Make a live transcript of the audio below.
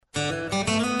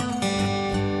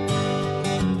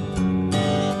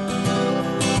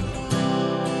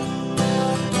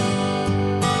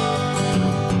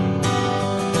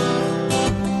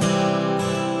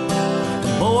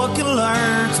Boy can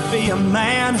learn to be a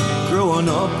man, growing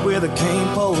up with a cane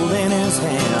pole in his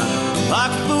hand.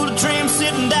 Pocket full of dreams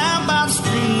sitting down by the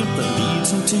stream that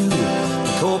leads him to the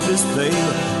Corpus Bay.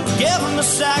 Give him a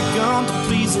shotgun to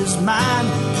please his mind.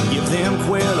 Give them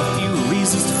quail a few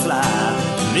reasons to fly.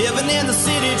 Living in the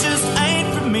city just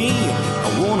ain't for me. I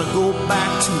wanna go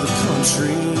back to the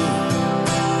country.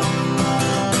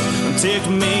 Take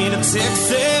me to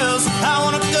Texas. I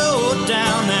wanna go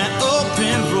down that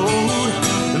open road.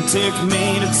 Take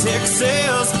me to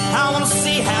Texas. I wanna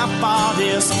see how far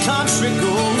this country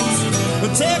goes.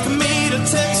 Take me to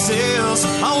Texas.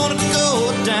 I wanna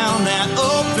go down that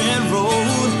open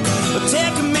road.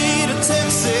 Take me to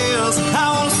Texas.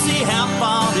 I wanna see how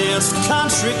far this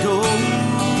country goes.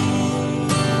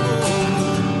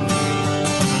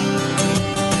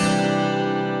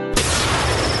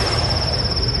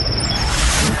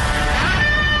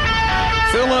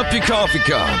 Fill up your coffee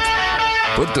cup,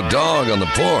 put the dog on the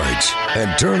porch,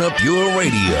 and turn up your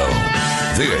radio.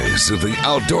 This is the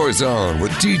Outdoor Zone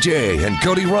with TJ and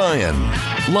Cody Ryan,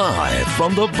 live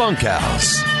from the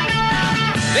Bunkhouse.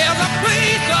 There's a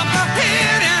place up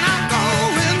ahead and I'm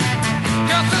going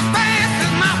just as fast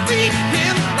as my feet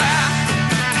can fly.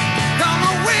 Come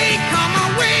away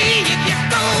if you're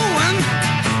going.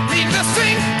 Leave the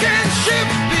sinking ship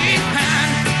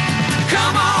behind.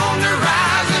 Come on the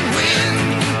rising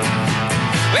wind.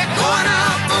 We're going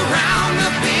up around the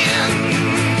bend.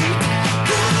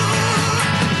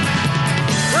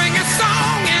 Bring a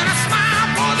song and a smile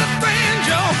for the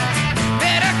stranger.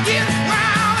 Better get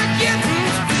wild and getting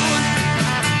good.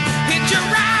 Hit you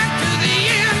right to the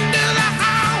end of the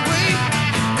highway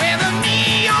where the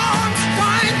neon's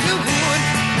flying to wood.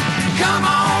 Come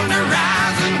on the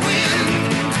rising wind.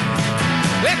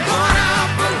 We're going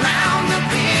up around the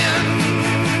bend.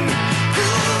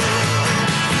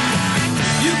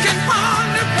 You can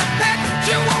ponder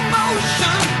perpetual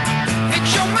motion. Fix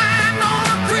your mind on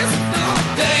a crystal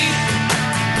day.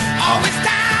 Always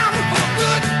down for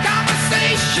good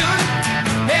conversation.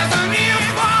 There's an ear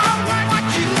for what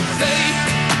you say.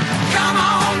 Come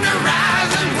on the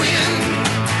rising wind.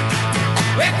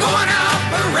 We're going up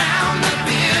around the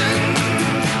bend.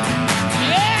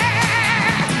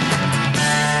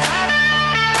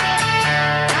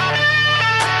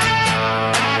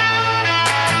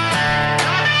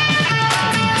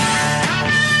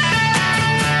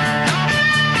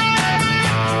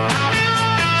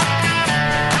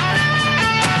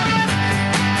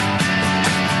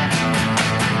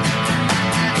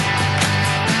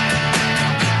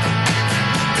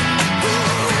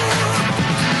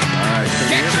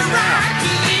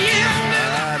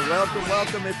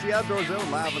 Welcome. It's the Outdoor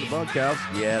Zone live in the Bunkhouse.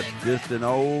 Yes, just an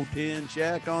old tin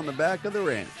shack on the back of the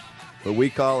ranch. But we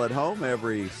call it home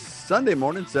every Sunday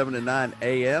morning, 7 to 9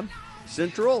 a.m.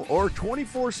 Central, or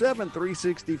 24/7,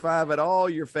 365 at all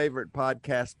your favorite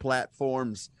podcast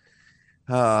platforms.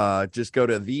 Just go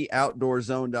to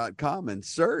theoutdoorzone.com and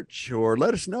search, or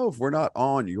let us know if we're not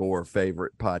on your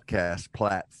favorite podcast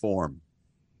platform.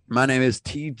 My name is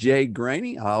TJ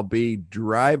Graney. I'll be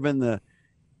driving the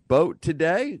boat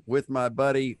today with my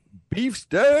buddy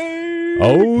BEEFSTEAK.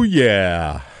 Oh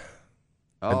yeah.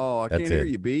 Oh, I can't hear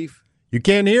you, Beef. You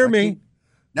can't hear me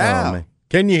now. Oh,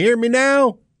 can you hear me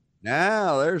now?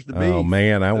 Now there's the Beef. Oh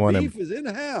man, I want to. Beef is in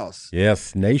the house.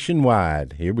 Yes,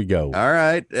 nationwide. Here we go. All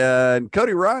right, and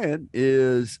Cody Ryan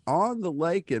is on the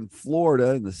lake in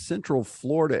Florida, in the Central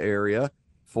Florida area,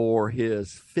 for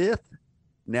his 5th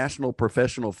National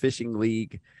Professional Fishing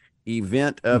League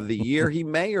event of the year. He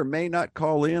may or may not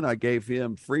call in. I gave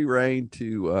him free reign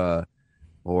to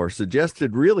or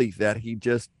suggested really that he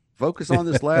just focus on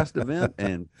this last event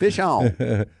and fish on.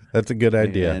 That's a good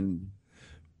idea.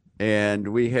 And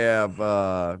we have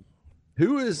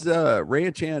who is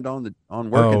ranch hand on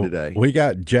working today? We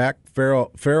got Jack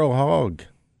Feral Hog.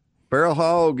 Feral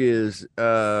Hog is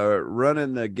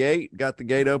running the gate, got the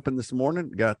gate open this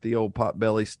morning, got the old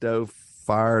potbelly stove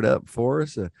fired up for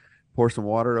us. Pour some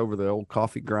water over the old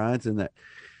coffee grinds in that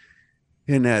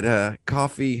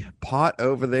coffee pot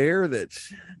over there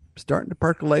that's starting to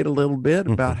percolate a little bit.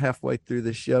 About halfway through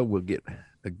the show, we'll get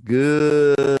a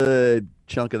good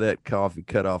chunk of that coffee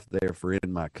cut off there for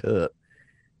in my cup.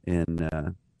 And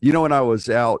when I was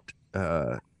out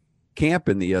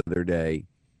camping the other day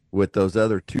with those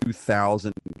other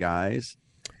 2,000 guys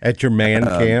at your man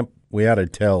camp, we ought to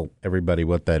tell everybody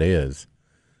what that is.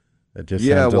 It just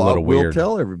sounds a little weird. We'll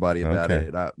tell everybody about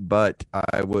it. But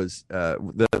I was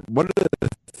one of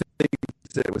the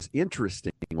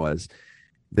interesting was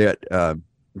that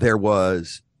there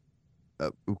was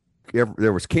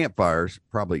campfires,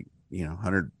 probably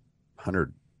 100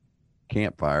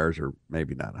 campfires, or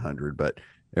maybe not 100, but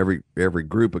every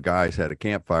group of guys had a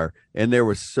campfire, and there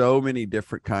was so many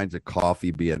different kinds of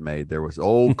coffee being made. There was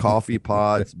old coffee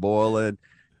pots boiling.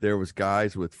 There was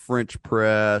guys with French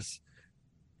press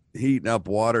heating up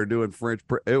water, doing French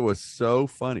press. It was so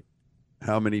funny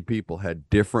how many people had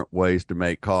different ways to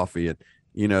make coffee. And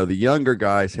the younger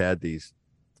guys had these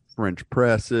French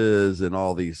presses and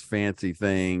all these fancy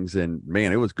things, and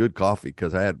man, it was good coffee,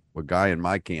 because I had a guy in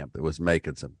my camp that was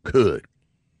making some good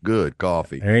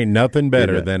coffee. There ain't nothing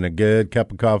better than a good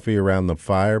cup of coffee around the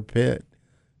fire pit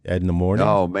in the morning.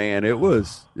 Oh man, it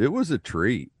was a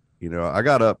treat. I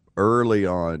got up early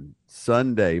on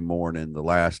Sunday morning, the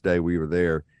last day we were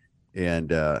there,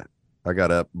 and I got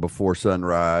up before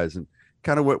sunrise and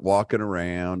kind of went walking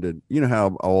around, and how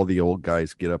all the old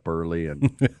guys get up early,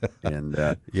 and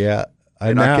yeah.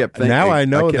 I kept thinking, now I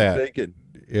know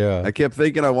I kept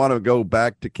thinking I want to go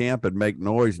back to camp and make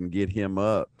noise and get him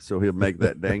up so he'll make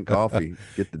that dang coffee,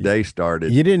 get the day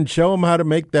started. You didn't show him how to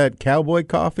make that cowboy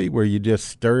coffee where you just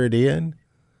stir it in?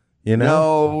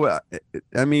 No,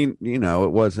 I mean,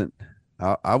 it wasn't.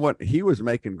 He was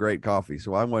making great coffee,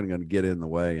 so I wasn't going to get in the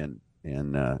way and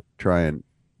try and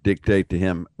dictate to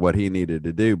him what he needed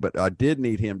to do. But I did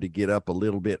need him to get up a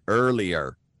little bit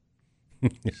earlier,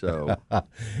 so I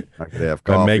could have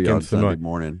coffee on Sunday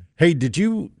morning. Hey, did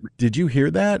you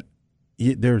hear that?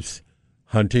 There's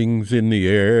huntings in the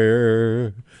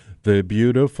air. The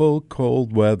beautiful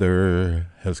cold weather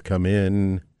has come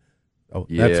in. Oh,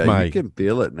 yeah, that's you can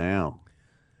feel it now.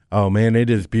 Oh man, it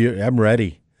is beautiful. I'm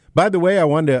ready. By the way, I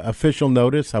wanted to official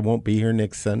notice I won't be here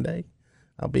next Sunday.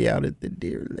 I'll be out at the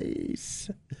deer lease.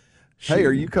 Hey,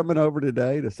 are you coming over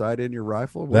today to sight in your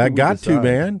rifle? I got to,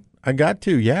 man. I got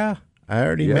to. Yeah, I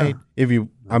already made. If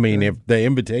the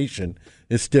invitation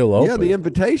is still open. Yeah, the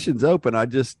invitation's open.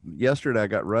 Yesterday I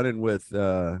got running with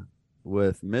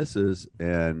Mrs.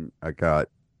 and I got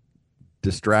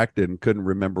distracted and couldn't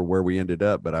remember where we ended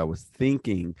up, but I was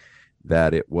thinking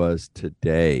that it was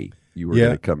today you were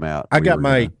going to come out. I got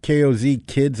my KOZ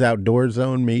Kids Outdoor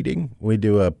Zone meeting. We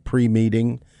do a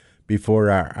pre-meeting before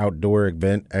our outdoor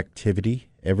event activity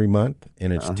every month,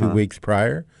 and it's 2 weeks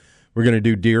prior. We're going to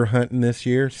do deer hunting this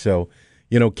year. So,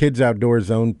 Kids Outdoor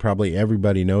Zone, probably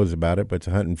everybody knows about it, but it's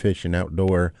a hunt and fish and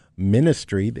outdoor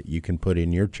ministry that you can put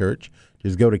in your church.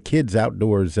 Just go to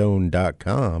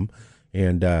kidsoutdoorzone.com,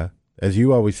 and as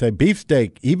you always say,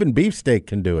 beefsteak, even beefsteak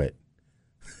can do it.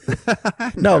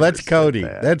 No, that's Cody.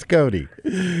 That's Cody.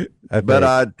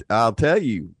 But I'll tell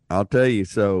you.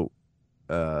 So,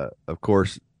 of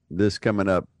course, this coming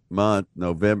up month,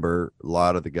 November, a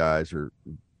lot of the guys are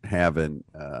having,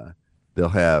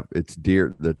 it's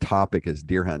deer. The topic is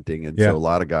deer hunting. And so a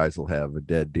lot of guys will have a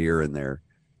dead deer in their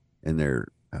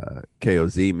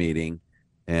KOZ meeting.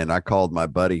 And I called my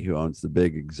buddy who owns the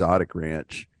big exotic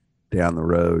ranch down the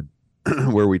road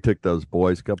where we took those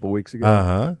boys a couple weeks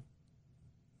ago.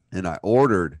 And I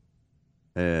ordered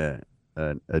a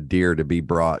deer to be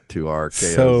brought to our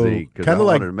KOZ because I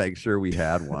wanted to make sure we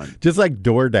had one. Just like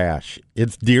DoorDash,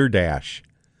 it's Deer Dash.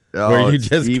 Oh,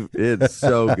 it's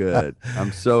so good.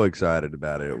 I'm so excited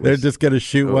about it. They're just going to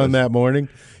shoot one that morning.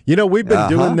 We've been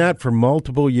doing that for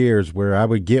multiple years where I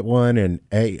would get one, and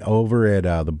over at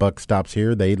the Buck Stops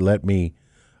here, they'd let me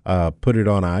put it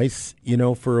on ice,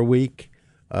 for a week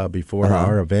before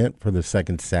our event for the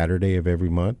second Saturday of every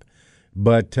month.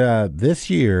 But this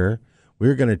year,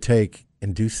 we're going to take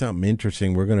and do something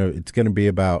interesting. It's going to be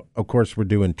about, of course, we're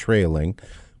doing trailing,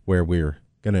 where we're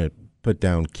going to put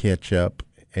down ketchup,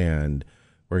 and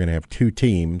we're going to have two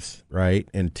teams, right,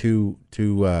 and two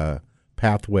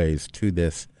pathways to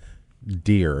this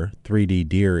deer, 3D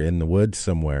deer in the woods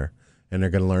somewhere, and they're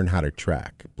going to learn how to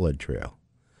track blood trail.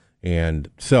 And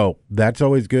so that's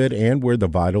always good, and where the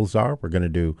vitals are. We're going to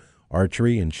do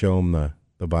archery and show them the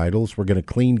vitals. We're going to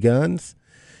clean guns,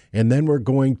 and then we're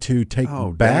going to take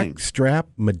backstrap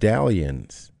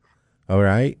medallions, all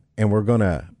right? And we're going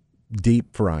to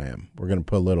deep fry them. We're going to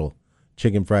put a little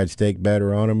chicken fried steak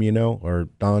batter on them, or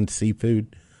Don's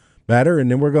seafood batter, and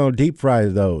then we're going to deep fry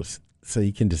those so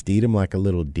you can just eat them like a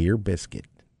little deer biscuit.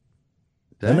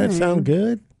 Doesn't that sound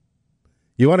good?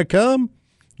 You want to come?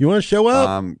 You want to show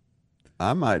up?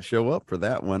 I might show up for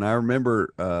that one. I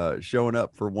remember showing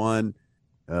up for one.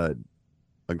 A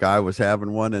guy was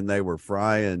having one, and they were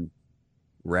frying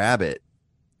rabbit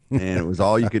and it was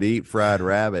all you could eat fried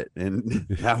rabbit. And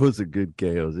that was a good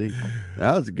KOZ.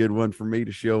 That was a good one for me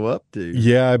to show up to.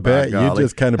 Yeah, I bet. You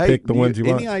just kind of pick the ones you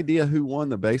want. Any idea who won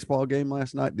the baseball game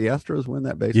last night? The Astros win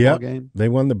that baseball game? They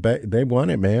won they won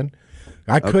it, man.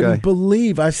 I couldn't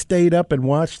believe I stayed up and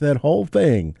watched that whole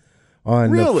thing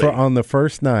on the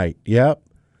first night. Yep.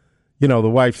 You know,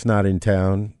 the wife's not in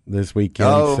town this weekend.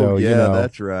 Oh, so, yeah, you know,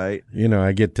 that's right. You know,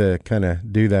 I get to kind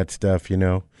of do that stuff, you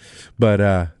know.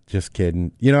 But just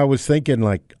kidding. You know, I was thinking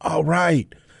like, all right,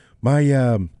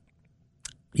 my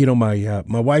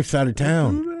my wife's out of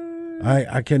town.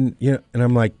 I can, you know, and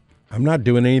I'm like, I'm not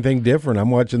doing anything different.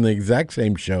 I'm watching the exact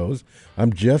same shows.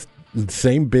 I'm just the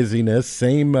same busyness,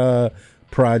 same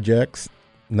projects.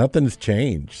 Nothing's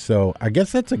changed. So I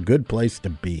guess that's a good place to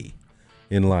be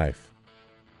in life.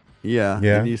 Yeah.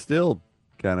 And you still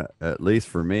kind of, at least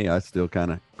for me, I still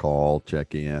kind of call,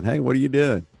 check in. Hey, what are you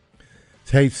doing?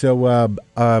 Hey, so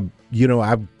you know,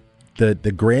 the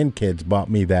grandkids bought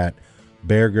me that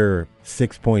Berger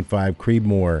 6.5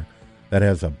 Creedmoor that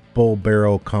has a bull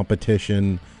barrel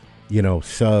competition, you know,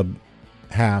 sub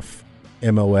half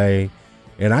MOA,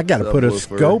 and I got to put a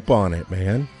scope on it,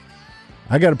 man.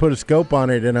 I got to put a scope on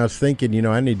it, and I was thinking, you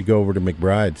know, I need to go over to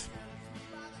McBride's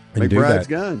and do that. McBride's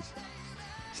Guns.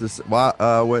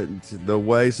 The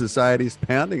way society's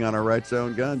pounding on our rights to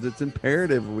own guns, it's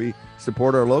imperative we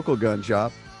support our local gun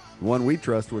shop. The one we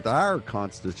trust with our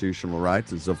constitutional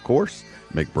rights is, of course,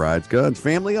 McBride's Guns.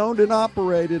 Family-owned and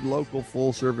operated, local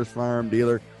full-service firearm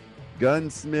dealer.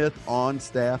 Gunsmith on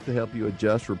staff to help you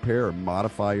adjust, repair, or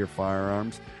modify your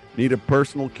firearms. Need a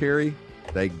personal carry?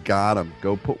 They got them.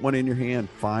 Go put one in your hand.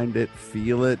 Find it,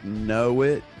 feel it, know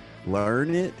it,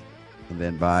 learn it, and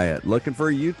then buy it. Looking for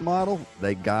a youth model?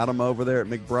 They got them over there at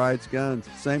McBride's Guns.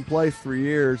 Same place for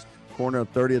years. Corner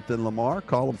of 30th and Lamar.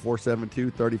 Call them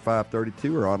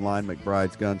 472-3532 or online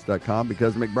McBridesGuns.com,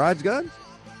 because McBride's Guns,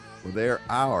 well, they're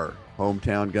our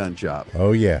hometown gun shop.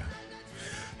 Oh, yeah.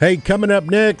 Hey, coming up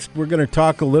next, we're going to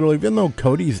talk a little, even though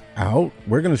Cody's out,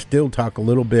 we're going to still talk a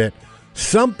little bit,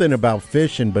 something about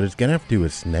fishing, but it's going to have to do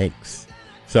with snakes.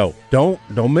 So don't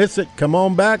miss it. Come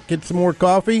on back, get some more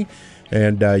coffee.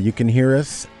 And you can hear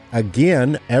us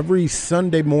again every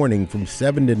Sunday morning from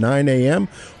 7 to 9 a.m.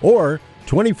 or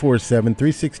 24/7,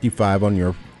 365 on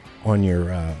your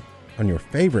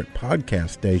favorite podcast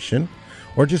station,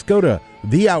 or just go to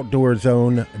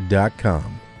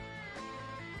theoutdoorzone.com.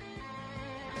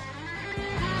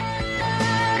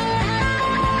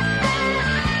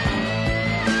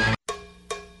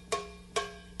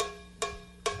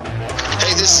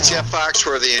 This is Jeff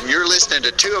Foxworthy, and you're listening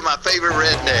to two of my favorite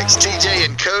rednecks, TJ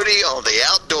and Cody, on the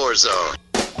Outdoor Zone.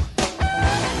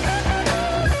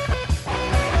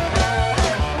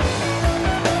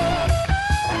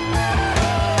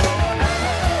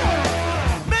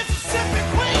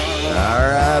 All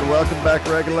right, welcome back,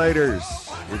 regulators.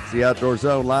 It's the Outdoor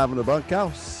Zone live in the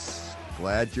Bunkhouse.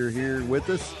 Glad you're here with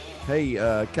us. Hey,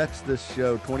 catch this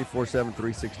show 24/7,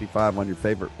 365 on your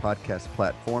favorite podcast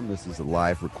platform. This is a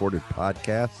live recorded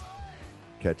podcast.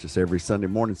 Catch us every Sunday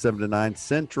morning, 7 to 9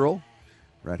 Central,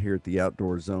 right here at the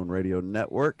Outdoor Zone Radio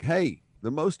Network. Hey,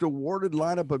 the most awarded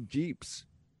lineup of Jeeps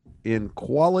in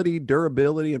quality,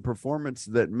 durability, and performance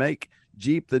that make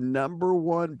Jeep the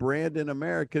 #1 brand in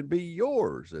America can be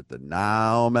yours at the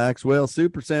Nile Maxwell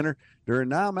Supercenter during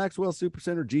Nile Maxwell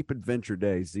Supercenter Jeep Adventure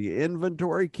Days. The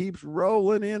inventory keeps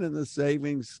rolling in and the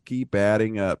savings keep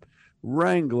adding up.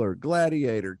 Wrangler,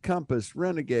 Gladiator, Compass,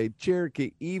 Renegade,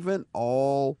 Cherokee, even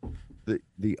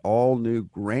the all-new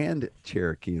Grand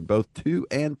Cherokee in both 2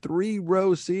 and 3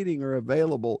 row seating are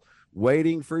available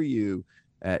waiting for you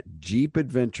at Jeep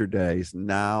Adventure Days,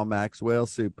 now Maxwell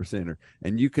Supercenter.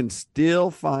 And you can still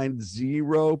find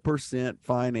 0%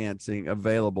 financing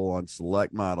available on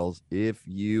select models if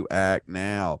you act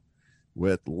now.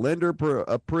 With lender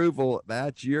approval,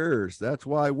 that's yours. That's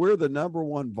why we're the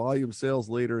 #1 volume sales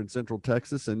leader in Central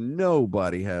Texas, and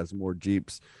nobody has more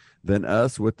Jeeps than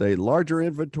us, with a larger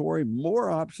inventory, more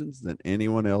options than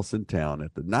anyone else in town.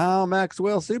 At the Nile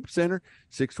Maxwell Supercenter,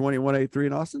 62183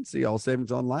 in Austin. See all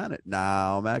savings online at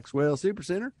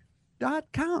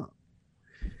NileMaxwellSupercenter.com.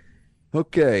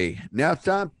 Okay, now it's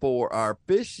time for our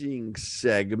fishing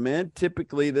segment.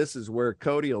 Typically, this is where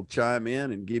Cody will chime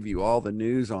in and give you all the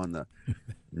news on the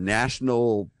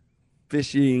National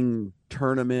Fishing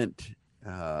Tournament.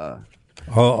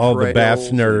 All the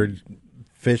bass nerd,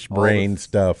 fish brain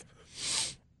stuff.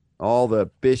 All the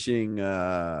fishing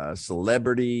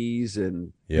celebrities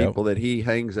and people that he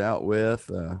hangs out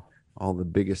with, all the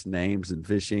biggest names in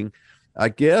fishing. I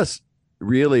guess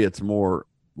really it's more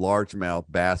largemouth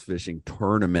bass fishing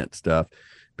tournament stuff,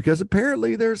 because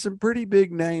apparently there's some pretty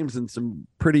big names and some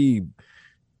pretty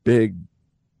big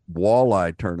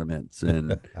walleye tournaments,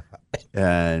 and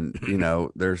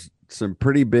there's some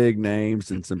pretty big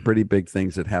names and some pretty big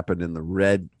things that happened in the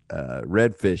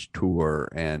redfish tour,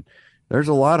 and there's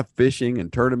a lot of fishing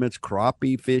and tournaments.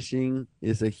 Crappie fishing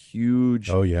is a huge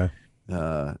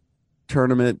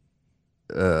tournament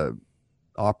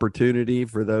opportunity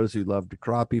for those who love to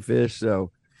crappie fish.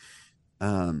 So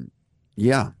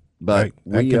but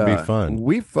that could be fun.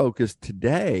 We focused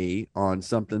today on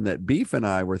something that Beef and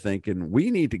I were thinking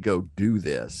we need to go do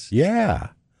this. Yeah.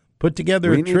 Put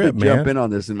together a trip, man. We need to jump in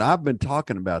on this. And I've been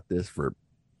talking about this for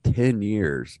 10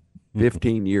 years,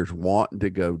 15 years, wanting to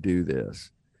go do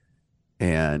this.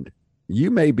 And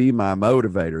you may be my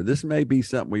motivator. This may be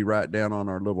something we write down on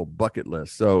our little bucket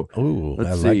list. So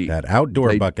I like that.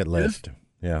 Outdoor bucket list.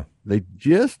 Yeah. They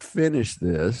just finished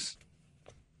this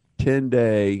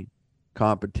 10-day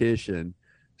competition.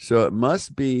 So it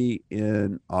must be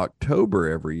in October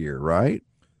every year, right?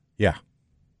 Yeah.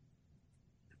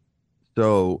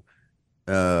 So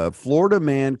Florida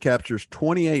man captures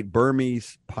 28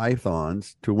 Burmese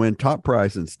pythons to win top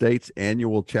prize in state's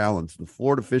annual challenge. The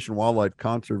Florida Fish and Wildlife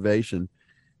Conservation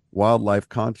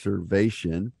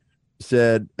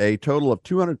said a total of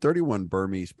 231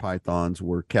 Burmese pythons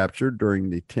were captured during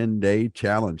the 10-day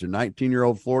challenge. A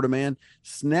 19-year-old Florida man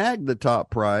snagged the top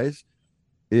prize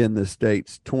in the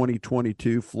state's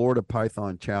 2022 Florida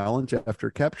Python Challenge after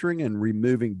capturing and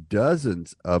removing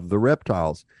dozens of the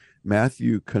reptiles.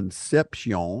 Matthew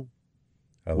Concepcion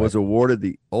was awarded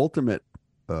the ultimate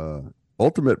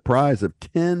prize of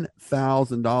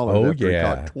 $10,000 after he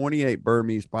caught 28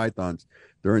 Burmese pythons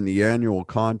during the annual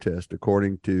contest,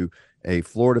 according to a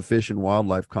Florida Fish and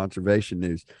Wildlife Conservation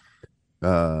News.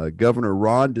 Governor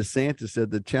Ron DeSantis said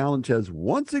the challenge has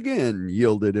once again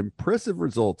yielded impressive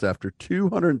results after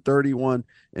 231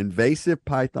 invasive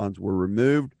pythons were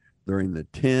removed during the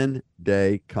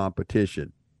 10-day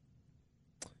competition.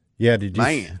 Yeah,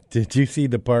 did you see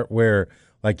the part where,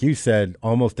 like you said,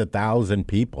 almost 1,000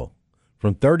 people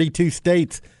from 32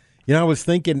 states? I was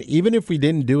thinking, even if we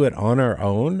didn't do it on our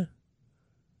own,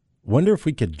 wonder if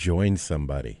we could join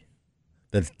somebody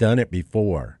that's done it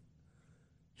before.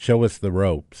 Show us the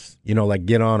ropes, like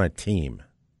get on a team.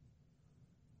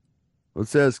 It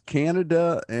says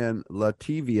Canada and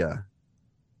Latvia.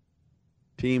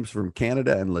 Teams from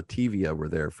Canada and Latvia were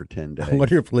there for 10 days. I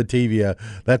wonder if Latvia,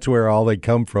 that's where all they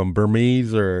come from,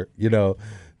 Burmese, or,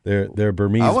 they're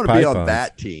Burmese. I want to pythons. be on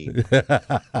that team.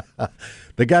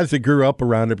 The guys that grew up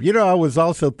around it. I was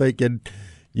also thinking,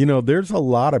 there's a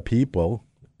lot of people,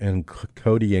 and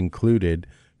Cody included,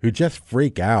 who just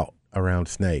freak out around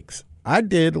snakes. I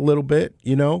did a little bit,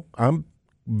 I'm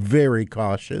very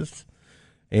cautious,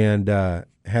 and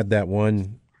had that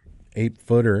one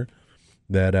 8-footer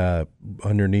that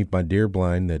underneath my deer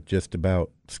blind that just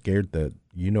about scared the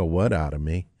what out of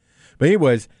me. But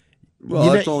anyways,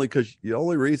 that's only because the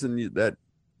only reason that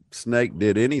snake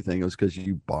did anything was because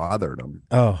you bothered them.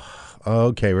 Oh,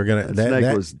 okay. We're gonna. That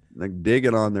snake was like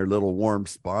digging on their little warm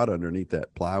spot underneath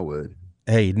that plywood.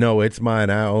 Hey, no, it's mine.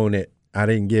 I own it. I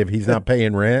didn't give. He's not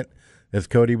paying rent, as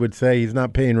Cody would say. He's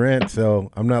not paying rent, so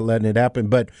I'm not letting it happen.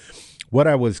 But what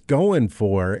I was going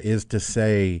for is to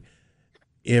say,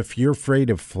 if you're afraid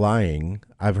of flying,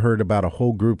 I've heard about a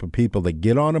whole group of people that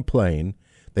get on a plane,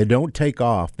 they don't take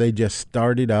off, they just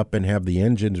start it up and have the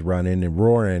engines running and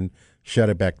roaring, shut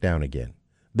it back down again.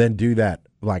 Then do that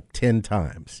like 10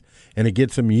 times. And it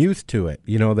gets them used to it.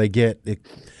 They get it.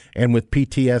 And with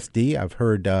PTSD, I've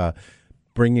heard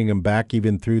bringing them back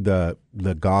even through the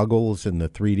goggles and the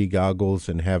 3D goggles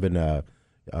and having a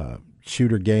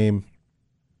shooter game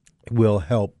will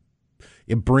help.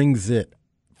 It brings it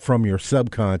from your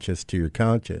subconscious to your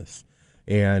conscious.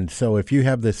 And so if you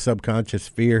have this subconscious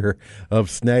fear of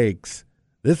snakes,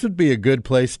 this would be a good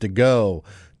place to go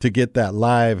to get that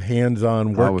live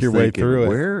handsome work your way through it.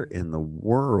 Where in the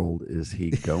world is he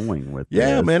going with this?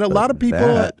 Yeah, man, a lot of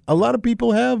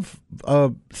people have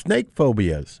snake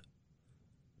phobias.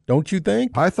 Don't you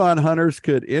think? Python hunters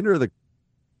could enter the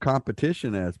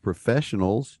competition as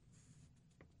professional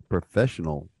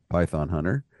python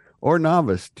hunter, or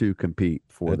novice to compete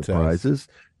for the prizes.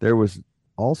 There was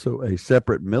also a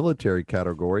separate military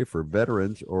category for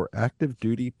veterans or active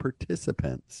duty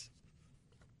participants.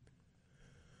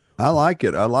 I like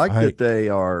it. I like that they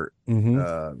are, and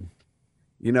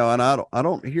I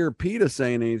don't hear PETA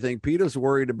saying anything. PETA's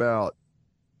worried about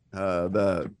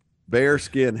the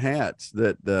bearskin hats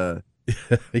that the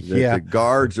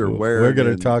guards are wearing. We're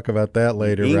going to talk about that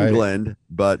later, England, right?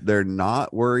 But they're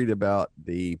not worried about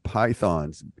the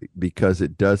pythons because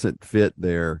it doesn't fit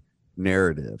their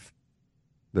narrative.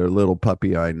 their little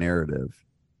puppy eye narrative.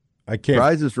 I can't.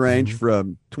 Prizes range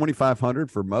from $2,500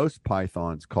 for most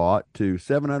pythons caught to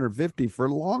 $750 for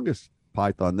longest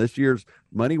python. This year's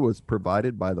money was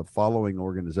provided by the following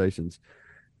organizations: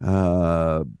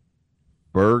 Bergeron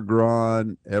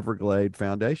Everglade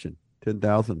Foundation,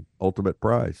 $10,000 ultimate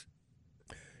prize.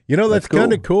 You know, that's cool.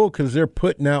 kind of cool because they're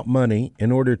putting out money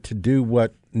in order to do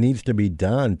what needs to be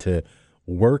done to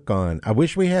work on. I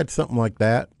wish we had something like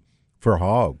that for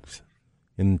hogs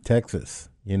in Texas,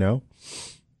 you know?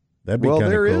 That'd be kind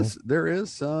of cool. There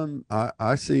is some,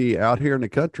 I see out here in the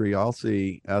country, I'll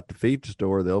see at the feed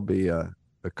store, there'll be a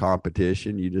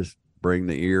competition. You just bring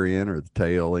the ear in or the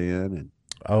tail in. And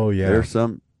oh, yeah. There's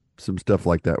some stuff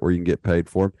like that where you can get paid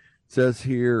for them. It says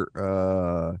here,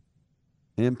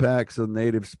 impacts of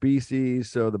native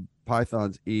species. So the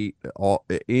pythons eat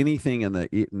anything in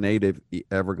the native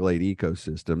Everglade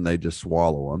ecosystem. They just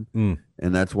swallow them,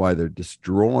 and that's why they're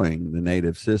destroying the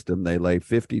native system. They lay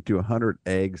 50 to 100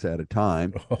 eggs at a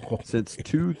time. Since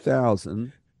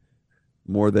 2000,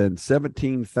 more than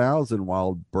 17,000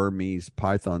 wild Burmese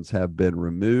pythons have been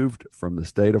removed from the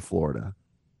state of Florida.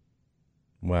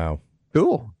 Wow,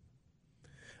 cool.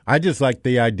 I just like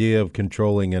the idea of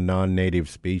controlling a non-native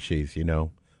species, you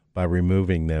know, by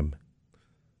removing them.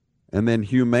 And then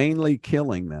humanely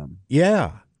killing them.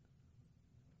 Yeah.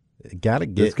 Got to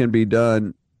get. This can be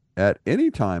done at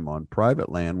any time on private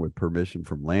land with permission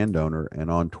from landowner and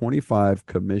on 25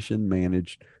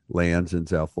 commission-managed lands in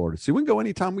South Florida. See, we can go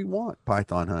anytime we want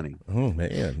python hunting. Oh,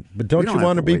 man. But don't you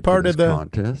want to be part of the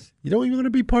contest? You don't even want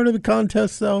to be part of the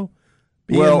contest, though?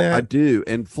 I do.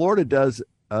 And Florida does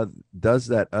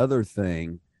that other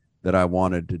thing that I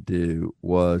wanted to do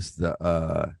was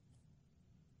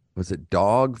was it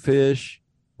dogfish,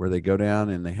 where they go down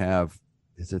and they have,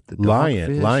 is it the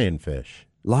lionfish?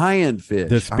 Lionfish.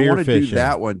 The spearfish. I want to do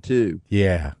that one too.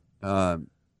 Yeah.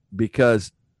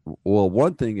 Because, well,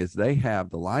 one thing is they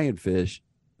have the lionfish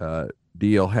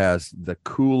deal has the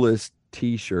coolest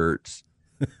T-shirts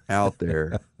out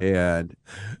there. And,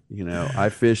 you know, I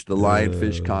fished the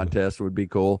lionfish contest, would be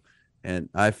cool. And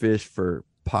I fished for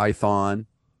python.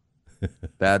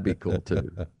 That'd be cool too.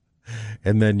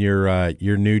 And then your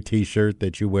new T-shirt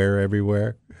that you wear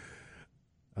everywhere.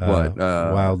 What?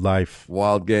 Wildlife,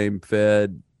 wild game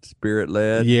fed, spirit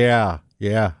led. Yeah,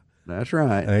 yeah. That's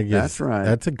right. That's right.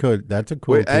 That's a cool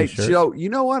T-shirt. Hey, so you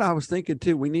know what I was thinking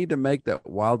too? We need to make that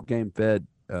wild game fed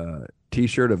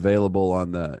T-shirt available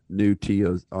on the new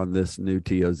this new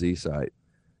TOZ site.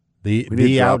 The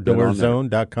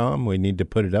outdoorzone.com. We need to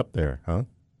put it up there, huh?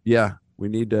 Yeah, we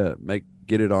need to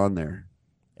get it on there.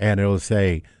 And it'll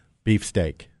say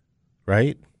beefsteak,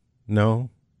 right? No?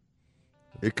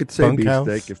 It could say Bunkhouse?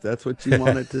 beefsteak if that's what you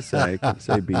want it to say. It could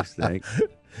say beefsteak.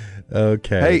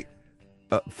 Okay.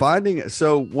 Hey,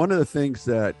 so one of the things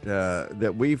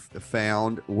that we've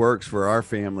found works for our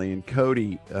family, and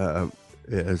Cody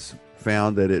has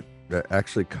found that it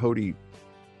actually Cody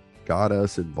got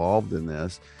us involved in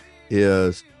this,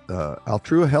 is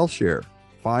Altrua Health Share.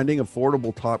 Finding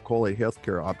affordable, top-quality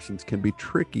healthcare options can be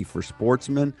tricky for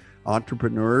sportsmen,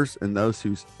 entrepreneurs, and those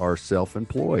who are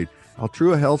self-employed.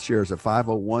 Altrua Health Share is a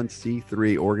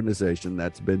 501c3 organization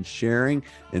that's been sharing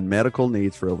in medical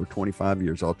needs for over 25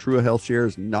 years. Altrua Health Share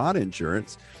is not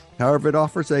insurance. However, it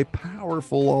offers a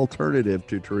powerful alternative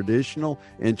to traditional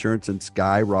insurance and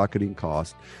skyrocketing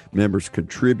costs. Members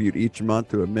contribute each month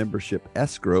to a membership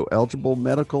escrow. Eligible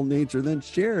medical needs are then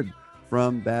shared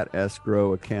from that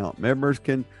escrow account. Members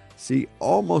can see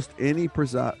almost any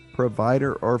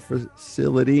provider or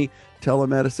facility,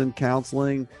 telemedicine,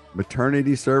 counseling,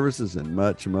 maternity services, and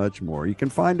much, much more. You can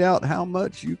find out how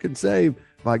much you can save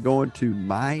by going to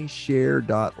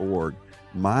myshare.org.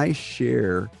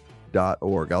 myshare.org.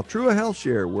 Altrua Health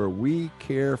Share, where we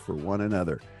care for one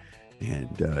another.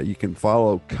 And you can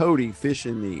follow Cody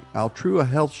fishing the Altrua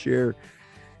Health Share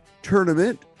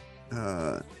tournament.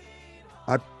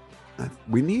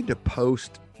 We need to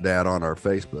post that on our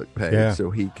Facebook page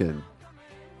so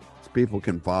people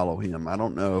can follow him. I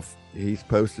don't know if he's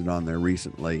posted on there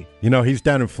recently. You know, he's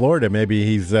down in Florida. Maybe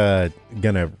he's going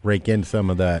to rake in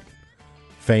some of that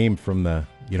fame from the,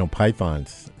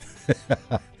 pythons.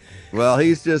 Well,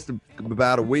 he's just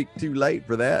about a week too late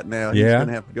for that now. He's going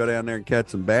to have to go down there and catch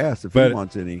some bass if he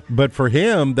wants any. But for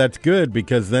him, that's good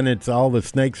because then it's all the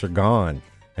snakes are gone,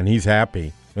 and he's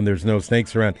happy when there's no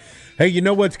snakes around. Hey, you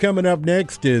know what's coming up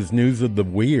next is News of the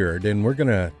Weird, and we're going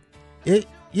to,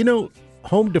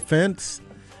 home defense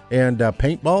and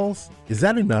paintballs, is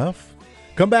that enough?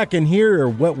 Come back and hear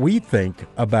what we think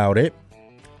about it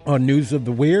on News of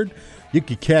the Weird. You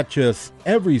can catch us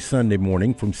every Sunday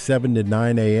morning from 7 to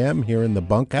 9 a.m. here in the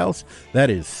Bunkhouse. That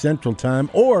is Central Time,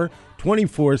 or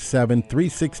 24/7,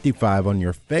 365 on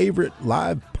your favorite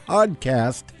live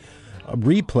podcast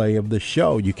replay of the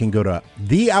show. You can go to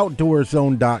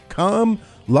theoutdoorzone.com,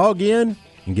 log in,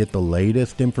 and get the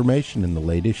latest information in the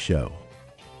latest show.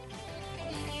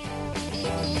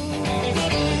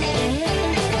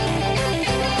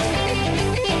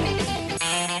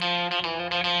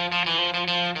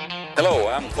 Hello,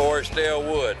 I'm Corey Stale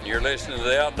Wood, and you're listening to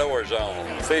The Outdoor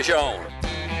Zone. Fish on.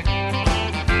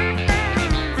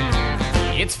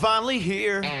 It's finally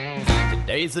here.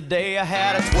 Today's the day. I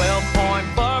had a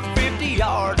 12-point buck 50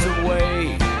 yards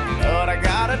away. But I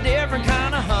got a different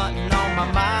kind of hunting on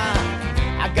my mind.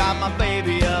 I got my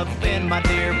baby up in my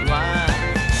deer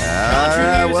blind. All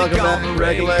right, welcome back,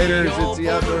 regulators. It's the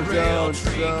Outdoor Zone.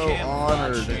 So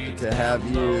honored to have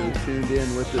you tuned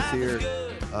in with us here,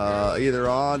 either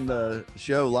on the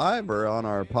show live or on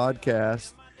our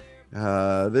podcast.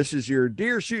 This is your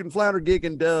deer shooting, flounder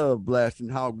gigging, dove blasting,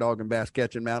 hog dogging, bass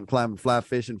catching, mountain climbing, fly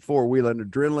fishing, four-wheeling,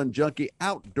 adrenaline junkie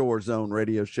Outdoor Zone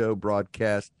radio show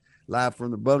broadcast live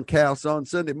from the Bunkhouse on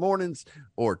Sunday mornings,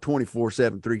 or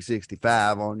 24/7,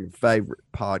 365 on your favorite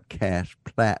podcast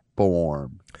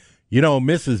platform. You know,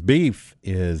 Mrs. Beef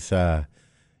is,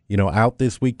 out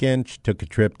this weekend. She took a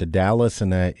trip to Dallas,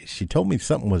 and she told me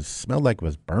something smelled like it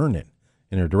was burning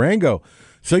in her Durango.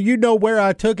 So you know where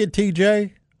I took it,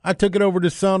 TJ? I took it over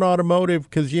to Sun Automotive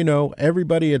because,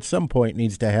 everybody at some point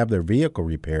needs to have their vehicle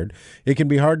repaired. It can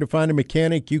be hard to find a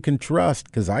mechanic you can trust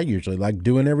because I usually like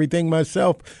doing everything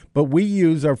myself, but we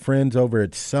use our friends over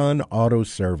at Sun Auto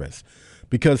Service.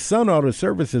 Because Sun Auto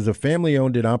Service is a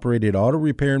family-owned and operated auto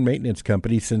repair and maintenance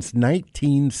company since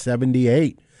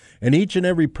 1978. And each and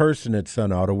every person at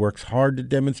Sun Auto works hard to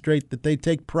demonstrate that they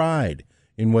take pride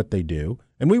in what they do.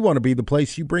 And we want to be the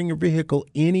place you bring your vehicle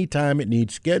anytime it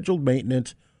needs scheduled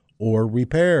maintenance or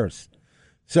repairs.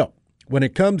 So when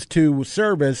it comes to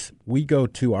service, we go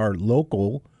to our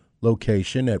local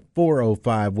location at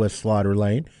 405 West Slaughter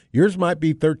Lane. Yours might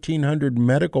be 1300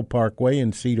 Medical Parkway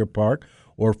in Cedar Park,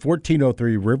 or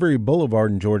 1403 Rivery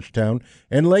Boulevard in Georgetown,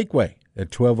 and Lakeway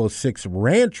at 1206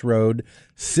 Ranch Road,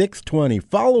 620.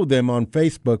 Follow them on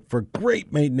Facebook for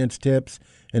great maintenance tips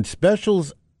and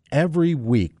specials every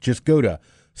week. Just go to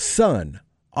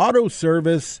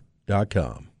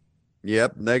sunautoservice.com.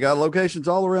 Yep, they got locations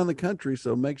all around the country,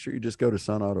 so make sure you just go to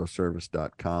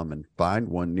sunautoservice.com and find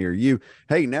one near you.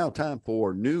 Hey, now time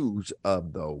for News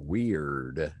of the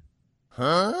Weird.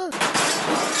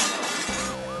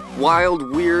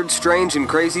 Wild, weird, strange, and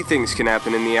crazy things can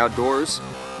happen in the outdoors.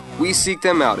 We seek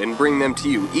them out and bring them to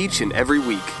you each and every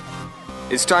week.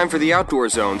 It's time for the Outdoor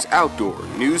Zone's Outdoor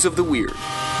News of the Weird.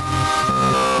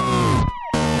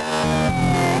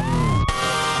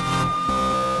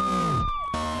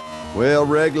 Well,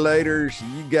 regulators,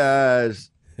 you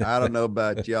guys, I don't know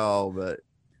about y'all, but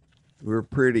we're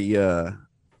pretty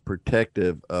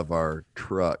protective of our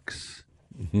trucks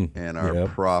and our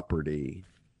property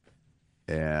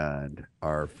and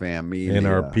our familia. And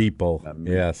our people,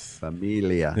 yes.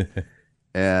 Familia.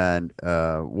 And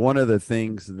one of the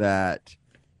things that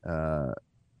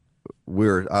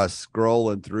we're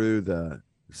scrolling through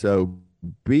so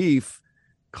Beef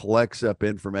collects up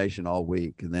information all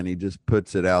week, and then he just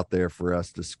puts it out there for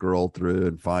us to scroll through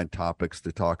and find topics to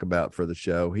talk about for the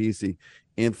show. He's the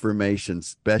information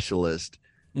specialist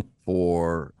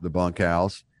for the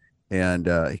Bunkhouse, and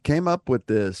he came up with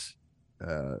this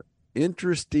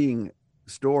interesting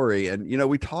story. And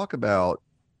we talk about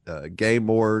game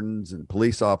wardens and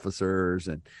police officers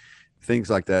and things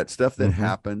like that, stuff that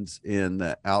happens in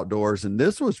the outdoors, and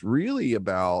this was really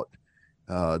about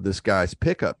this guy's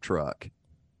pickup truck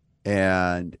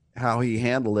and how he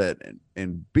handled it.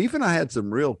 And Beef and I had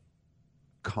some real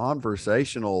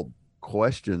conversational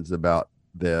questions about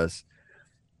this.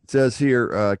 It says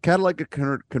here, catalytic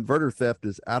converter theft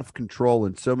is out of control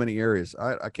in so many areas.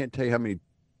 I can't tell you how many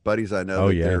buddies I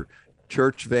know their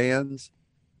church vans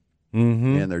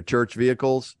and their church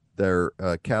vehicles, their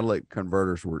catalytic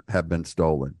converters have been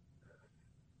stolen.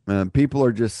 People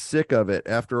are just sick of it.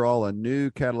 After all, a new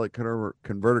catalytic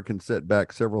converter can set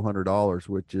back several $100s,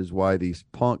 which is why these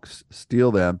punks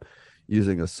steal them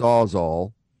using a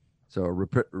Sawzall. So a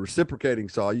reciprocating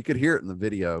saw. You could hear it in the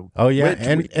video. Oh, yeah,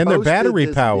 and they're battery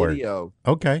powered.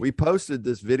 Okay. We posted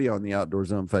this video on the Outdoor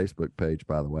Zone Facebook page,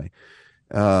 by the way.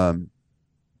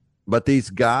 But these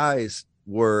guys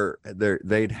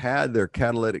they'd had their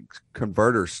catalytic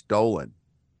converter stolen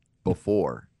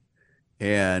before.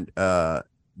 And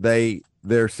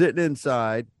they're sitting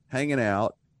inside hanging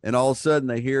out, and all of a sudden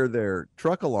they hear their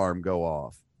truck alarm go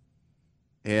off,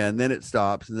 and then it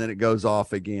stops, and then it goes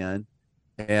off again,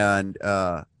 and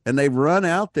they run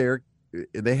out there.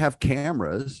 They have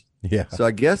cameras, so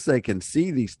I guess they can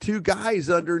see these two guys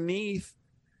underneath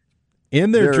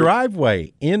in their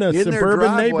driveway in a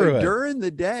suburban neighborhood during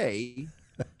the day.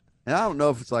 And I don't know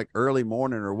if it's like early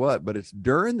morning or what, but it's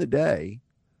during the day.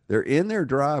 They're in their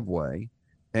driveway,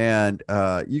 and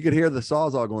you could hear the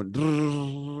Sawzall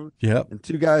going. Yep. And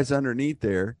two guys underneath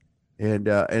there, and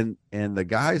the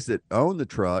guys that own the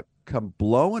truck come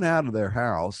blowing out of their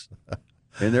house,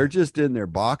 and they're just in their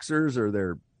boxers or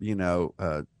their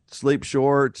sleep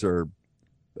shorts or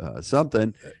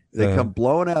something. They come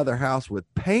blowing out of their house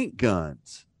with paint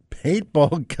guns.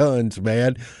 Paintball guns,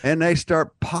 man. And they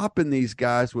start popping these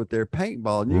guys with their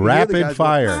paintball. And rapid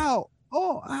fire. Go, ow,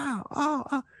 oh, ow, ow,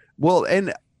 ow. Well,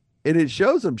 and it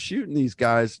shows them shooting these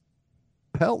guys,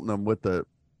 pelting them with the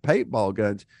paintball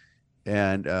guns.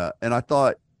 And I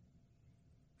thought,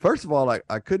 first of all,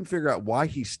 I couldn't figure out why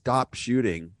he stopped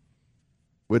shooting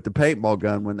with the paintball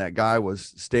gun when that guy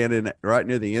was standing right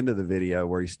near the end of the video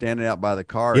where he's standing out by the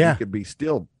car. Yeah. He could be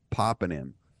still popping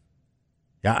him.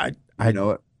 Yeah, I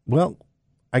know it. Well,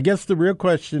 I guess the real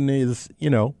question is,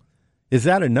 is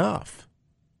that enough?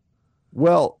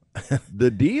 Well,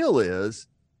 the deal is,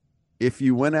 if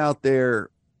you went out there,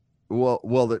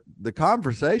 the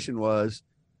conversation was,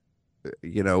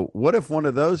 what if one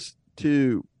of those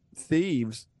two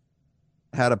thieves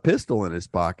had a pistol in his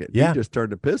pocket? Yeah. He just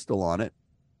turned a pistol on it.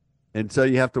 And so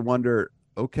you have to wonder,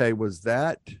 okay, was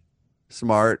that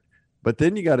smart? But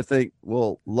then you got to think,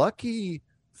 well, lucky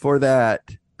for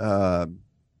that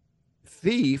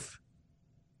thief,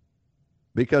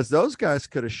 because those guys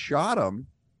could have shot him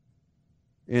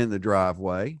in the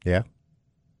driveway. Yeah.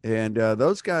 And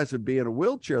those guys would be in a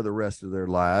wheelchair the rest of their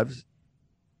lives,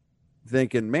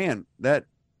 thinking, man, that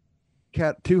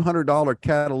 $200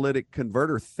 catalytic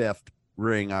converter theft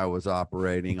ring I was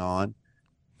operating on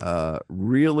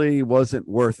really wasn't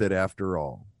worth it after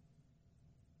all.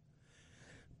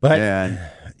 But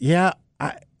yeah,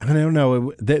 I don't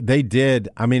know. They did.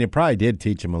 I mean, it probably did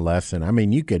teach him a lesson. I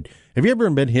mean, have you ever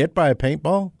been hit by a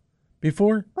paintball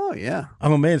before? Oh, yeah.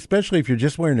 Oh, man, especially if you're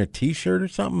just wearing a T-shirt or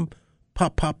something.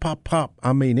 Pop, pop, pop, pop.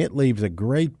 I mean, it leaves a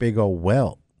great big old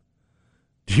welt.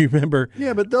 Do you remember?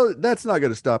 Yeah, but that's not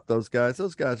going to stop those guys.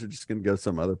 Those guys are just going to go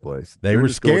some other place. They were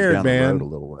scared, down man. the road a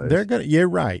little ways. You're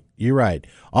right. You're right.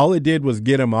 All it did was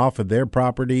get them off of their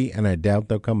property, and I doubt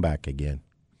they'll come back again.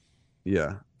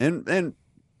 Yeah, and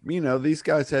these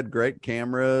guys had great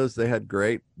cameras. They had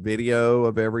great video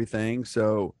of everything.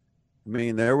 So, I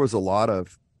mean, there was a lot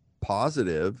of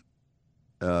positive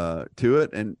to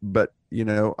it. But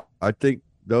I think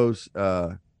those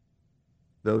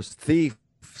thieves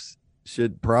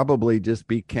should probably just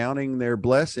be counting their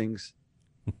blessings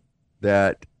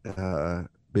that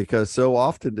because so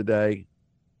often today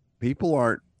people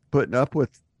aren't putting up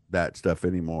with that stuff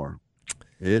anymore.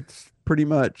 It's pretty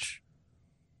much,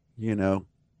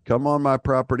 come on my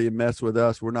property and mess with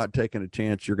us. We're not taking a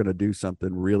chance you're going to do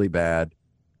something really bad.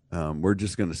 We're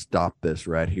just going to stop this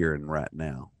right here and right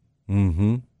now.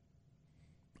 Mm-hmm.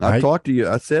 I talked to you.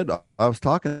 I said I was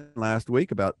talking last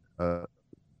week about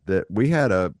that we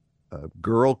had a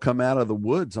girl come out of the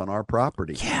woods on our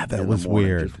property. Yeah, that was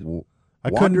weird. I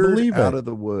couldn't believe it. Out of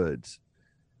the woods,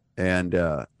 and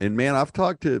man, I've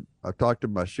talked to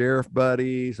my sheriff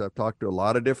buddies. I've talked to a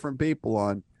lot of different people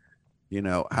on,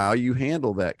 how you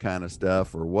handle that kind of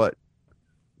stuff or what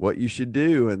you should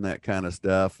do and that kind of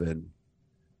stuff, and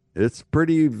it's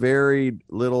pretty varied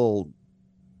little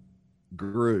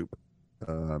group.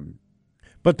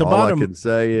 But all I can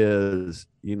say is,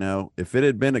 if it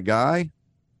had been a guy,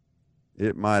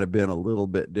 it might have been a little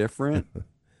bit different.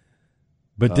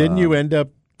 But didn't you end up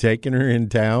taking her in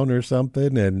town or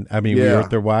something? And I mean, we were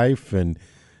with their wife and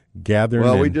gathering.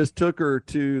 Well, we just took her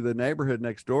to the neighborhood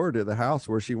next door to the house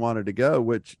where she wanted to go,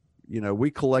 which, we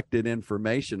collected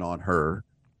information on her.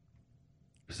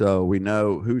 So we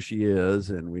know who she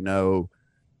is and we know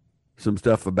some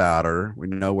stuff about her. We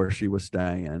know where she was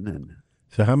staying. And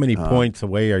so how many points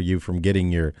away are you from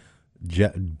getting your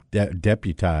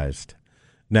deputized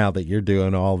now that you're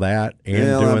doing all that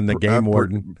and doing the game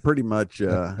warden? Pretty much,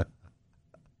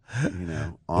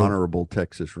 honorable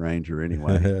Texas Ranger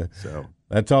anyway. So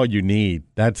that's all you need.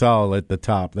 That's all at the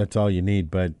top. That's all you need.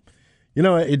 But,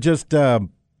 it just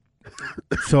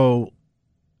so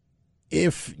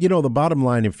if, the bottom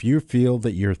line, if you feel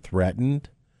that you're threatened,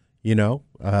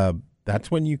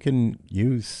 that's when you can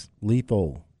use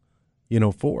lethal,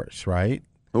 force, right?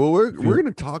 Well, we're going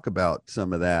to talk about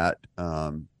some of that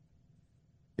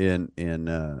in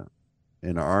our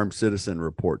Armed Citizen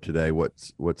report today. What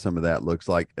some of that looks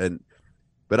like,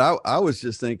 But I was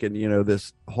just thinking,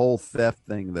 this whole theft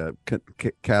thing, the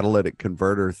catalytic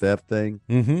converter theft thing.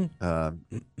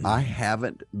 I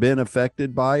haven't been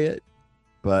affected by it,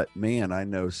 but man, I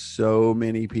know so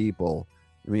many people.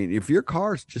 I mean, if your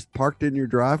car's just parked in your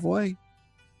driveway,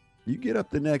 you get up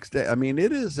the next day. I mean,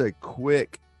 it is a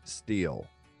quick steal.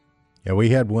 Yeah, we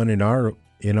had one in our,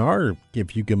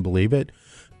 if you can believe it.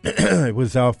 It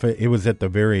was at the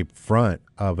very front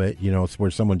of it, it's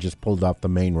where someone just pulled off the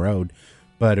main road,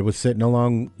 but it was sitting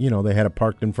along, they had it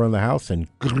parked in front of the house, and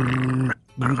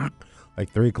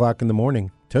like 3:00 in the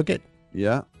morning, took it.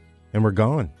 Yeah. And we're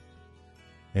gone.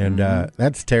 And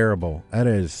that's terrible. That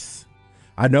is,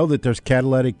 I know that there's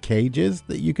catalytic cages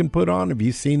that you can put on. Have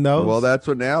you seen those? Well, that's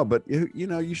what now, but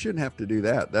you shouldn't have to do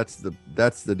that. That's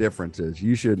the difference is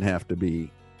you shouldn't have to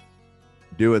be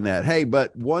doing that. Hey,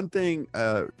 but one thing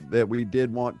that we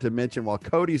did want to mention while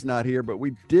Cody's not here, but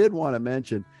we did want to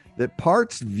mention that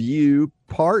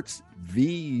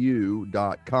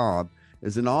partsview.com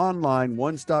is an online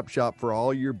one-stop shop for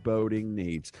all your boating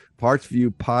needs.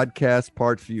 PartsView podcast,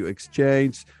 PartsView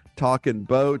exchange, talking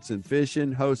boats and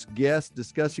fishing, host guests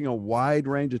discussing a wide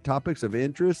range of topics of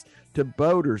interest to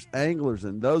boaters, anglers,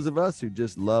 and those of us who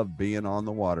just love being on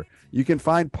the water. You can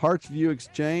find PartsView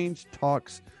exchange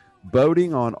talks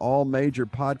boating on all major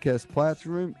podcast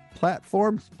platforms.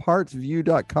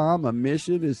 Partsview.com. A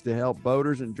mission is to help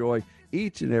boaters enjoy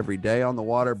each and every day on the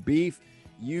water. Beef,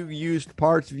 you used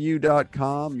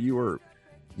partsview.com. You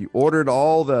ordered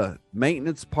all the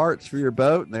maintenance parts for your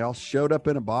boat, and they all showed up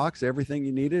in a box. Everything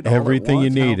you needed. Everything you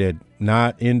needed,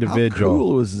 not individual. How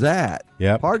cool was that?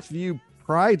 Yeah. PartsView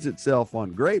prides itself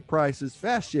on great prices,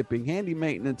 fast shipping, handy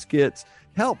maintenance kits,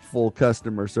 helpful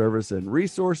customer service, and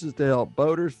resources to help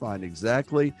boaters find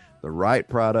exactly the right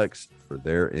products for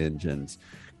their engines.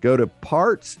 Go to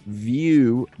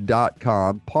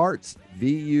partsview.com,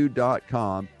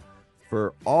 partsview.com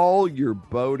for all your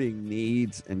boating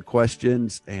needs and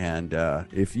questions. And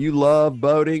if you love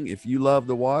boating, if you love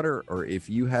the water, or if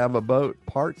you have a boat,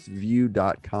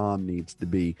 partsview.com needs to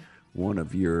be one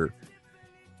of your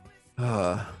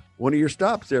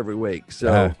stops every week.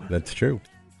 So that's true.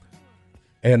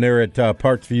 And they're at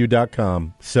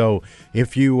partsview.com. So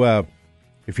if you want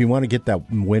to get that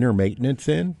winter maintenance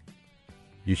in,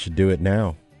 you should do it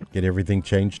now. Get everything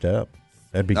changed up.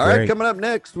 That'd be great. All right, coming up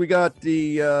next, we got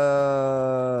the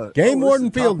Game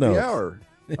Warden Field Notes.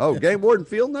 Oh, Game Warden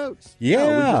Field Notes?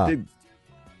 Yeah. No,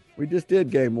 we just did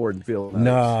Game Warden Field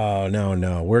Notes.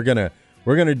 No. We're gonna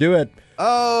do it.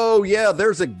 Oh, yeah,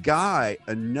 there's a guy,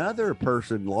 another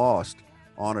person lost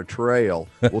on a trail.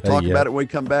 We'll talk about it when we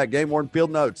come back. Game Warden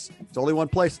Field Notes. It's only one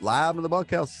place, live in the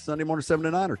Bunkhouse, Sunday morning 7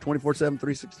 to 9 or 24/7,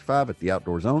 365 at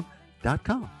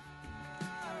theoutdoorzone.com.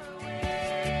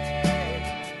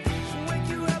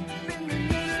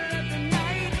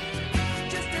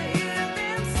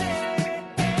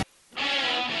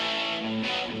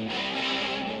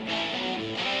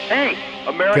 Hey,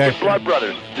 American Blood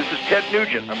Brothers. This is Ted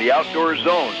Nugent on the Outdoor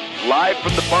Zone, live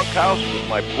from the Bunkhouse with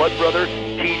my blood brother,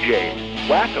 TJ.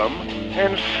 Whack 'em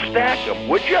and stack 'em,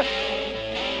 would you? All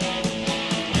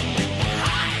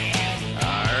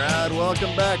right,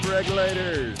 welcome back,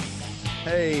 regulators.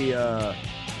 Hey,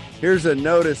 here's a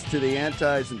notice to the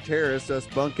antis and terrorists, us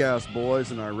Bunkhouse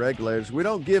boys and our regulators. We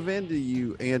don't give in to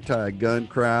you anti-gun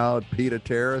crowd, PETA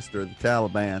terrorists, or the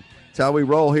Taliban. It's how we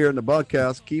roll here in the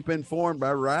Bunkhouse. Keep informed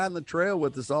by riding the trail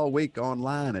with us all week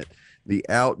online at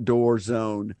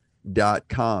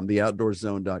theoutdoorzone.com,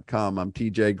 theoutdoorzone.com. I'm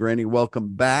TJ Graney. Welcome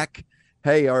back.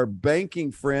 Hey, our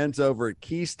banking friends over at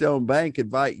Keystone Bank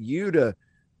invite you to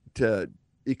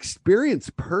experience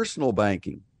personal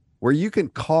banking, where you can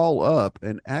call up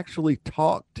and actually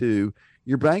talk to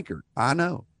your banker. I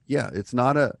know. Yeah, it's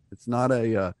not a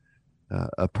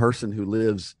person who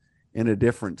lives in a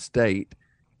different state.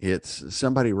 It's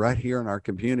somebody right here in our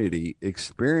community.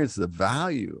 Experience the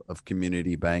value of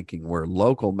community banking where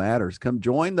local matters. Come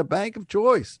join the bank of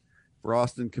choice for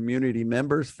Austin community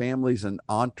members, families, and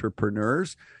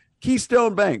entrepreneurs.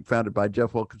 Keystone Bank, founded by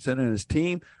Jeff Wilkinson and his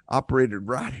team, operated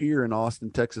right here in Austin,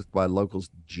 Texas by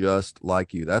locals just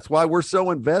like you. That's why we're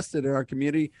so invested in our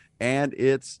community and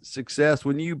its success.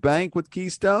 When you bank with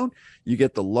Keystone, you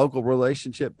get the local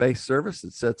relationship-based service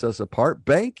that sets us apart.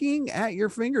 Banking at your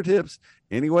fingertips,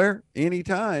 anywhere,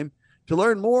 anytime. To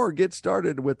learn more, get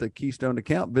started with a Keystone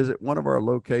account. Visit one of our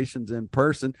locations in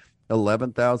person,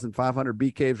 11,500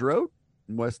 Bee Caves Road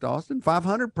in West Austin,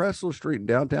 500 Prestle Street in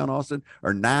downtown Austin,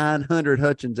 or 900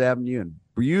 Hutchins Avenue in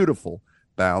beautiful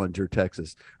Ballinger,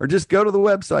 Texas. Or just go to the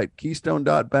website,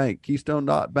 keystone.bank,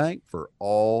 keystone.bank for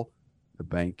all the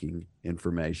banking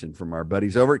information from our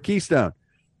buddies over at Keystone.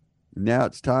 Now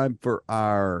it's time for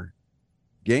our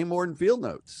Game Warden Field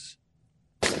Notes.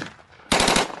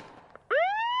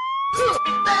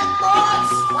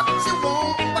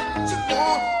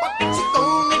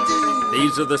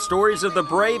 These are the stories of the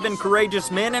brave and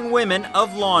courageous men and women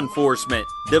of law enforcement,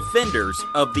 defenders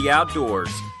of the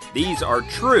outdoors. These are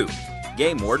true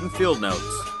Game Warden Field Notes.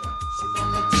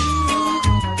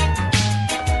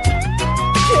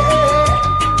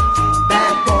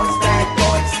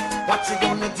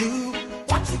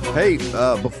 Hey,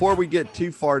 before we get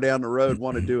too far down the road,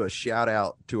 want to do a shout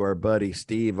out to our buddy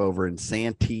Steve over in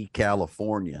Santee,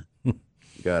 California. We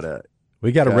got a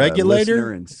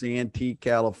regulator in Santee,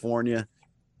 California,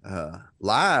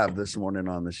 live this morning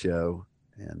on the show,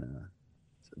 and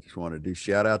so just want to do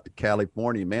shout out to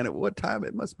California, man. At what time?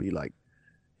 It must be like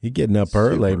you getting up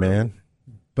early, man.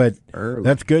 But early.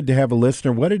 That's good to have a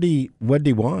listener. What did he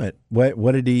want?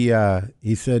 What did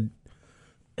he said?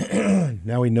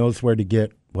 Now he knows where to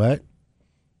get what?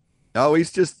 Oh, he's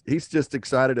just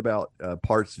excited about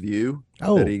Parts View.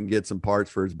 Oh, that he can get some parts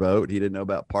for his boat. He didn't know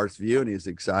about Parts View, and he's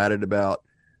excited about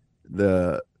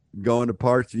the going to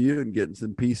Parts View and getting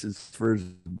some pieces for his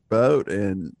boat.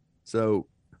 And so,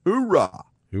 hoorah!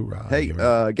 Hey,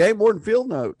 Game Warden Field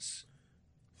Notes.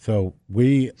 So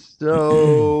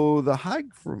the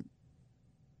hike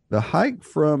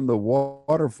from the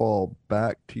waterfall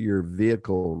back to your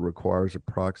vehicle requires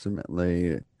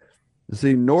approximately,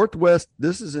 northwest.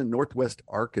 This is in Northwest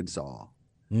Arkansas.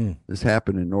 This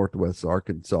happened in Northwest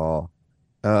Arkansas.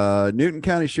 Newton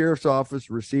County Sheriff's Office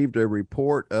received a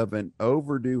report of an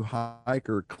overdue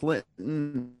hiker,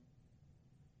 Clinton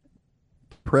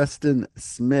Preston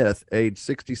Smith, age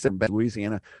 67,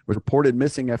 Louisiana, was reported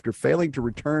missing after failing to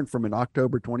return from an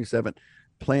October 27th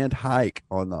planned hike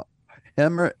on the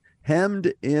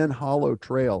Hemmed In Hollow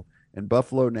Trail in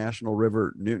Buffalo National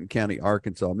River, Newton County,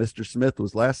 Arkansas. Mr. Smith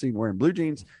was last seen wearing blue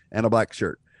jeans and a black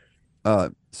shirt.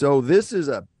 So this is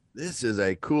a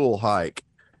cool hike.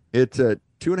 It's a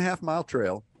 2.5 mile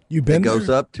trail. You've been goes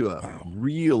up to a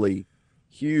really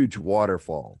huge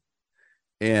waterfall,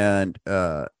 and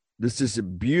this is a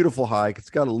beautiful hike.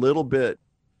 It's got a little bit.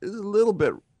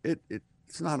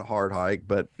 It's not a hard hike,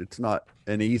 but it's not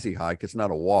an easy hike. It's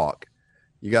not a walk.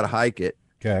 You got to hike it.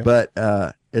 Okay. But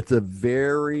it's a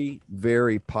very,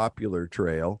 very popular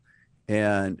trail,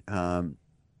 and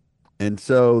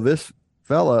so this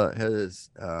fella has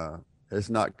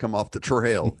not come off the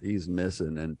trail. He's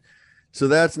missing, and so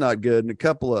that's not good. And a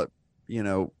couple of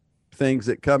things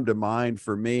that come to mind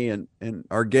for me and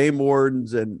our game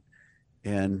wardens and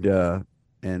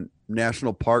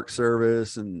National Park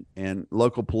Service and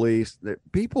local police, that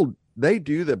people, they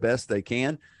do the best they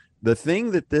can. The thing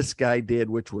that this guy did,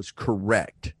 which was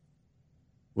correct,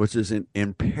 which is an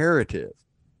imperative,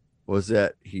 was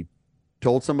that he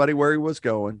told somebody where he was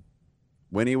going,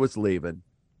 when he was leaving.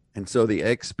 And so the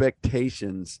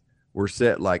expectations were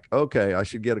set like, okay, I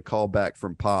should get a call back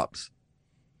from Pops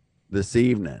this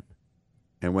evening.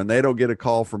 And when they don't get a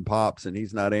call from Pops and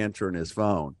he's not answering his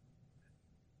phone,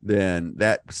 then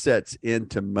that sets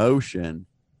into motion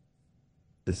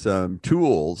some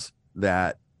tools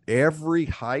that every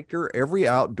hiker, every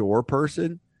outdoor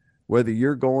person, whether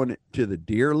you're going to the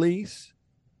deer lease,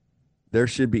 there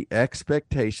should be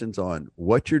expectations on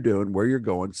what you're doing, where you're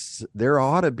going. There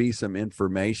ought to be some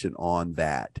information on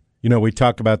that. We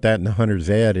talk about that in the Hunter's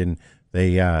Ed, and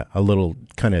they a little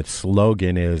kind of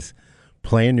slogan is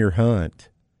plan your hunt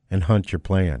and hunt your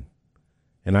plan.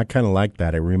 And I kind of like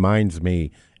that. It reminds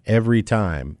me every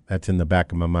time, that's in the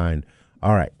back of my mind.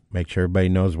 All right, make sure everybody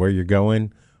knows where you're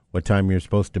going, what time you're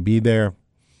supposed to be there,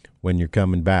 when you're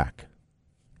coming back.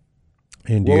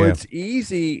 And it's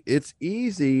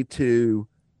easy to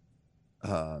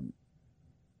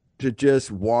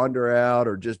just wander out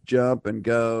or just jump and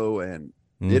go, and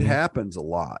it happens a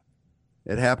lot.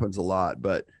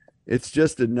 But it's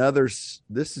just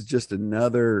this is just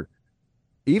another,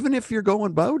 even if you're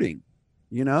going boating,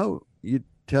 you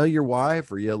tell your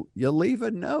wife, or you leave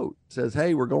a note, says,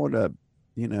 hey, we're going to,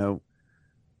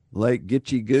 Lake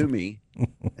Gitche Gumi,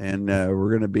 and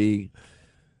we're going to be,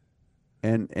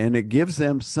 and it gives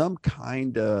them some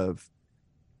kind of,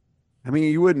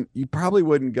 you probably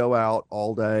wouldn't go out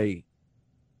all day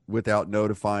without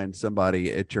notifying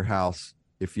somebody at your house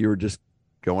if you were just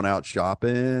going out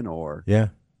shopping, or,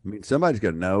 somebody's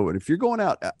going to know. And if you're going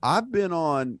out, I've been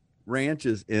on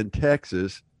ranches in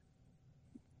Texas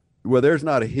where there's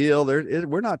not a hill there.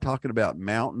 We're not talking about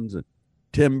mountains and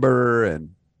timber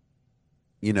and,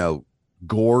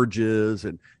 gorges,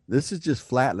 and this is just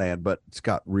flat land, but it's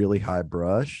got really high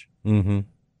brush. Mm-hmm.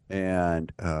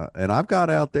 And I've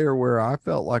got out there where I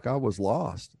felt like I was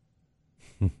lost.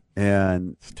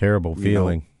 And it's a terrible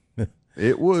feeling.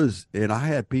 It was, and I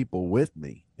had people with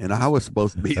me, and I was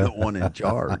supposed to be the one in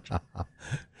charge.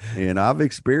 And I've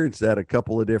experienced that a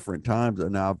couple of different times,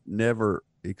 and I've never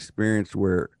experienced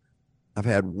where I've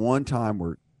had one time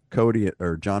where Cody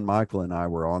or John Michael and I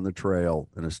were on the trail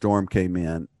and a storm came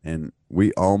in, and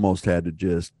we almost had to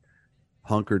just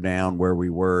hunker down where we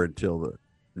were until the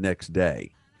next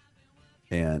day.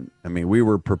 And I mean, we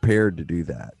were prepared to do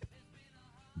that,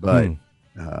 but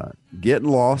getting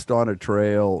lost on a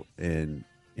trail and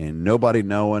nobody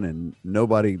knowing and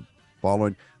nobody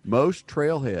following. Most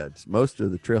of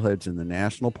the trailheads in the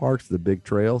national parks, the big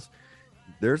trails,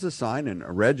 there's a sign and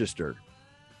a register,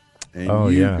 and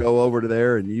go over to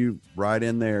there and you write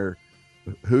in there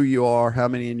who you are, how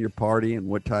many in your party, and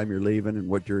what time you're leaving, and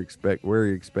what where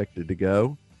you're expected to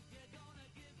go.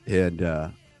 And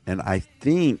I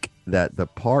think that the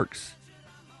park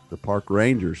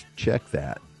rangers check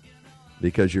that,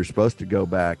 because you're supposed to go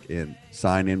back and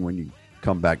sign in when you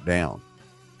come back down.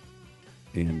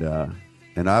 And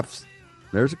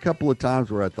there's a couple of times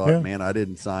where I thought, man, I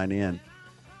didn't sign in.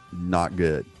 Not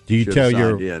good. Do you tell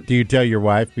your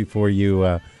wife before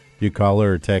you call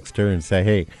her or text her and say,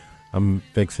 hey, I'm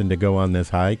fixing to go on this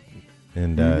hike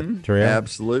and trail?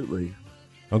 Absolutely.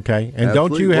 Okay. And absolutely.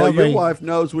 Don't you have your wife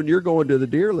knows when you're going to the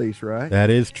deer lease, right? That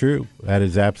is true. That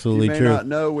is absolutely true. You may not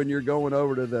know when you're going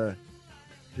over to the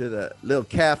little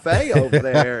cafe over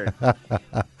there,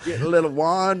 getting a little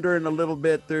wandering a little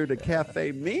bit through the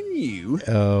cafe menu.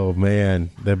 Oh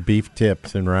man, the beef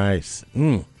tips and rice.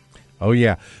 Oh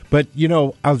yeah, but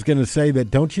I was going to say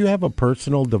that. Don't you have a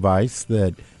personal device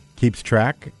that keeps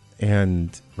track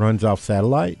and runs off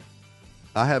satellite?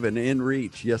 I have an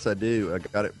InReach. Yes, I do. I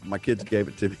got it. My kids gave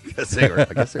it to me because I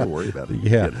guess they were worried about it.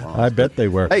 Yeah, I bet they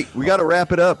were. Hey, we got to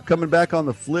wrap it up. Coming back on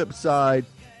the flip side,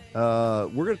 we're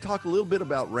going to talk a little bit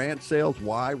about ranch sales,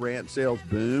 why ranch sales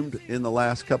boomed in the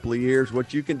last couple of years,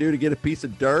 what you can do to get a piece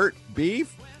of dirt,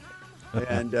 beef,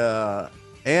 and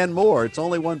more. It's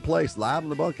only one place, live in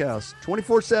the Bunkhouse,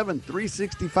 24/7,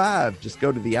 365. Just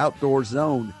go to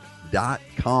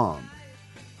theoutdoorzone.com.